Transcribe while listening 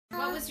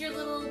What was your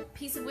little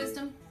piece of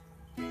wisdom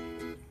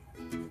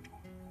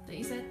that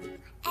you said?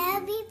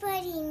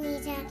 Everybody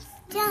needs a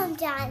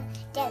sometime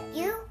that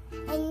you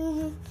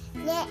and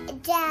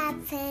Dad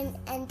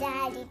and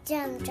Daddy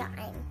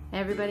sometime.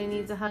 Everybody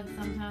needs a hug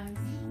sometimes.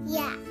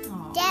 Yeah.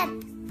 Aw.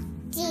 Deb,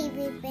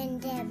 Steve, and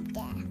Deb.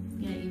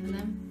 Yeah, even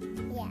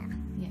them? Yeah.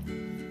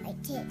 Yeah. I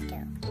did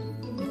too.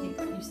 I think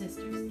your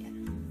sisters, yeah.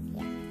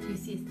 Yeah. Your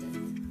sisters.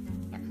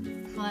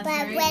 Well, that's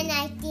But very... when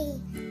I see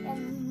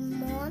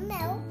more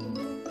milk,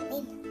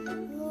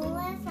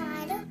 more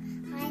father,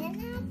 I don't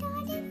have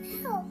to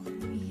milk.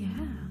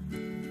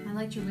 Yeah. I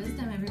liked your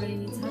wisdom. Everybody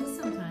needs hugs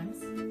sometimes.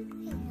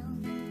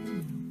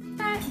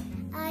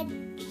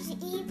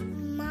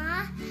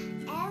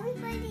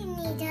 Everybody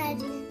needs a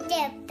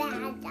dip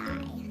bad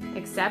guy.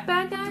 Except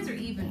bad guys or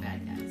even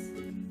bad guys?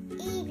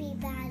 Evie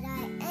bad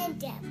guy and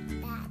dip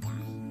bad guy.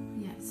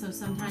 Yeah, so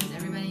sometimes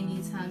everybody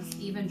needs hugs,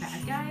 even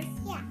bad guys?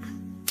 Yeah.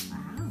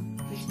 Wow,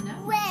 good to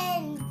know.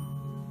 When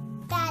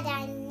bad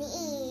guy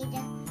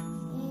need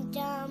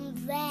them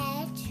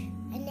red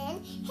and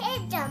then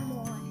hit them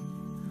more.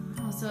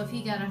 Oh, so if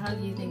he got a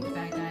hug, you think the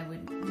bad guy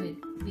would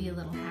be a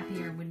little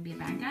happier, wouldn't be a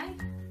bad guy?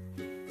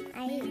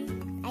 I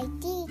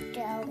think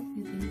so.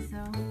 You think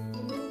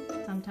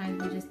so?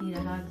 Sometimes we just need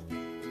a hug.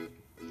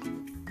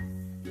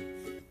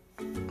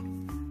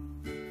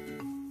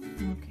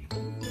 Okay.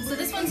 So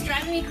this one's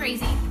driving me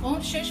crazy.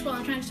 Won't shush while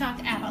I'm trying to talk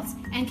to adults.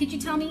 And could you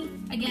tell me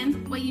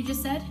again what you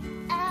just said?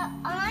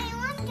 I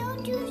want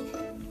to do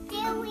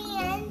Dewey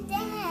and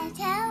Dad.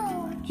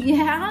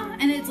 Yeah?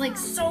 And it's like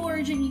so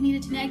urgent you need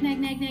it to nag me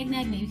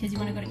because you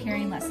want to go to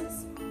carrying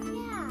lessons.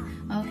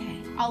 Yeah.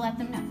 Okay, I'll let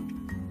them know.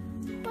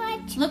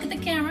 But Look at the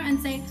camera and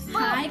say,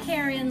 hi,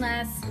 Carrie and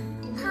Les.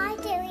 hi,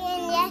 Dewey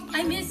and Dad.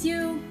 I miss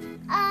you.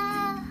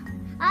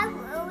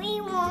 We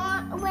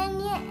want when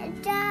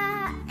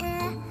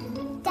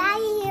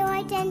Daddy here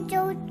and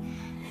do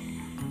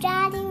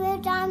Daddy will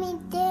tell me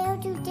to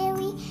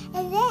Dewey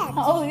and Dad.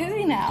 Oh, is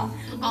he now?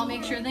 I'll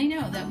make sure they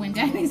know that when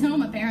Daddy's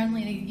home,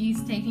 apparently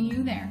he's taking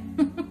you there.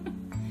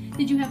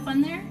 Did you have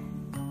fun there?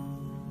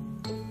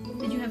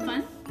 Did you have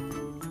fun?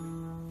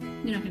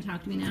 You're not going to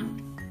talk to me now?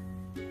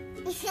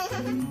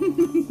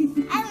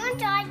 I want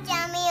to talk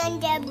Jammy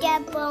and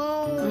Deb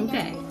Bone.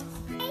 Okay.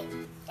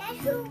 That's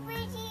who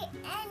Woody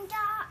and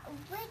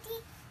Woody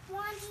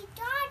wanted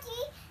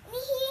Dottie, and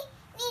he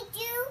needs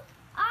you.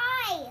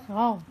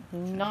 Oh,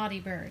 naughty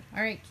bird.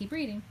 All right, keep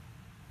reading.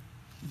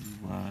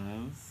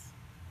 Was.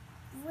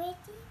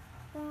 Woody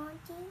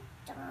wanted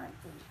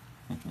Dottie.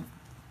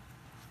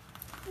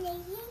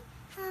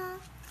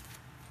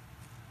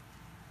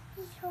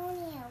 He's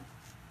holding out.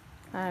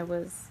 I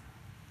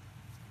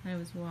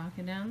was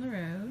walking down the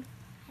road.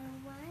 I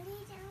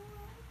wanted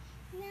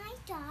and I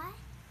thought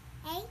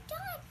a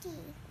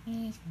Dottie.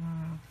 Hey,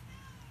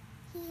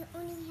 He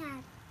only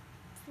had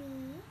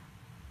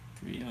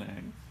Three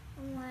legs.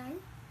 one,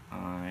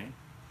 I.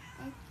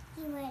 and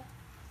he went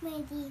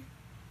Wendy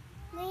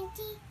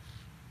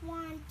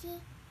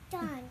wanted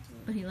Dottie.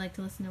 But he liked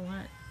to listen to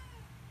what?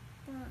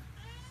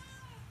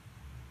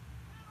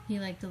 He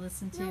liked to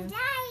listen to... No,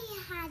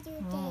 Daddy had to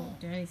Oh,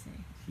 day. Daddy say.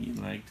 He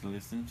liked to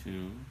listen to.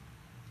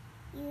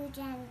 You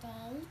done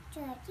day,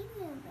 Dottie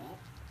movie.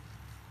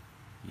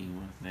 He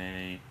was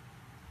a.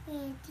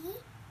 Wendy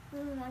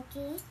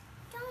wanted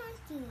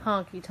Dottie.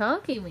 Honky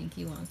tonky,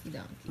 winky wonky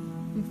donkey.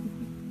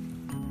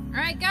 All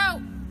right,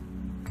 go.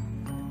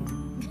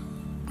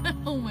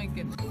 Oh my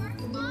goodness.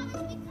 Because my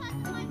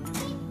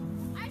feet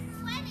are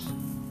sweaty.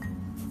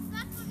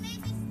 That's what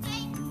made me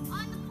stay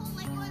on the pool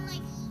like going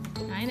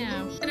like. I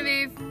know.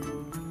 Genevieve, What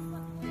do you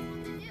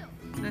want to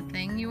do? the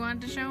thing you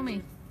wanted to show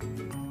me.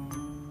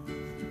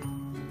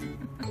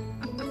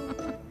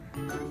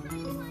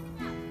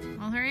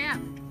 Well, hurry up.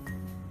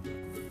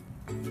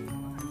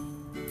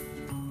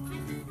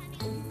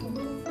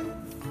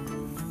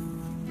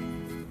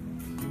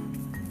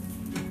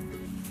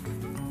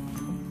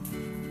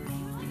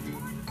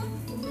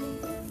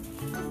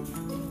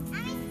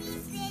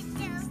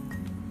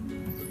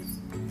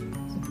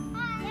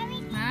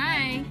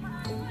 Hi.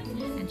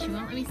 And she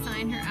won't let me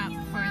sign her up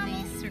for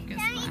the circus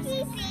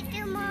classes.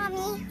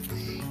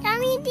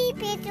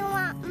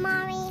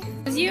 Mommy.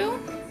 Was you?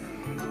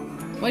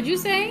 What'd you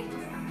say?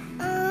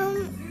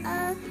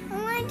 I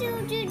want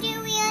to do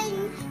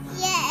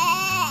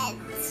yes.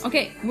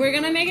 Okay, we're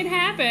gonna make it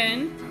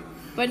happen,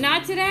 but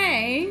not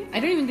today. I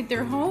don't even think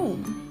they're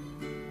home.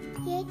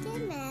 Here's the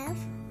mouth.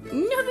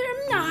 No,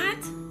 they're not.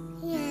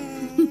 Yeah.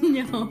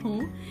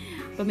 No.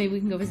 But maybe we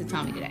can go visit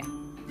Tommy today.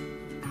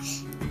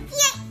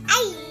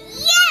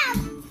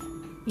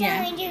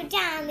 Yeah. Going to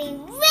Tommy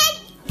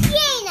with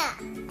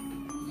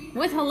Gina.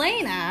 With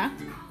Helena?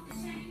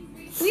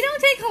 We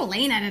don't take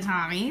Helena to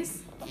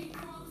Tommy's.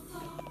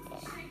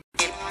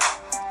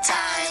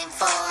 Time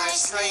for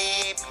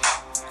sleep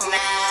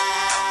now.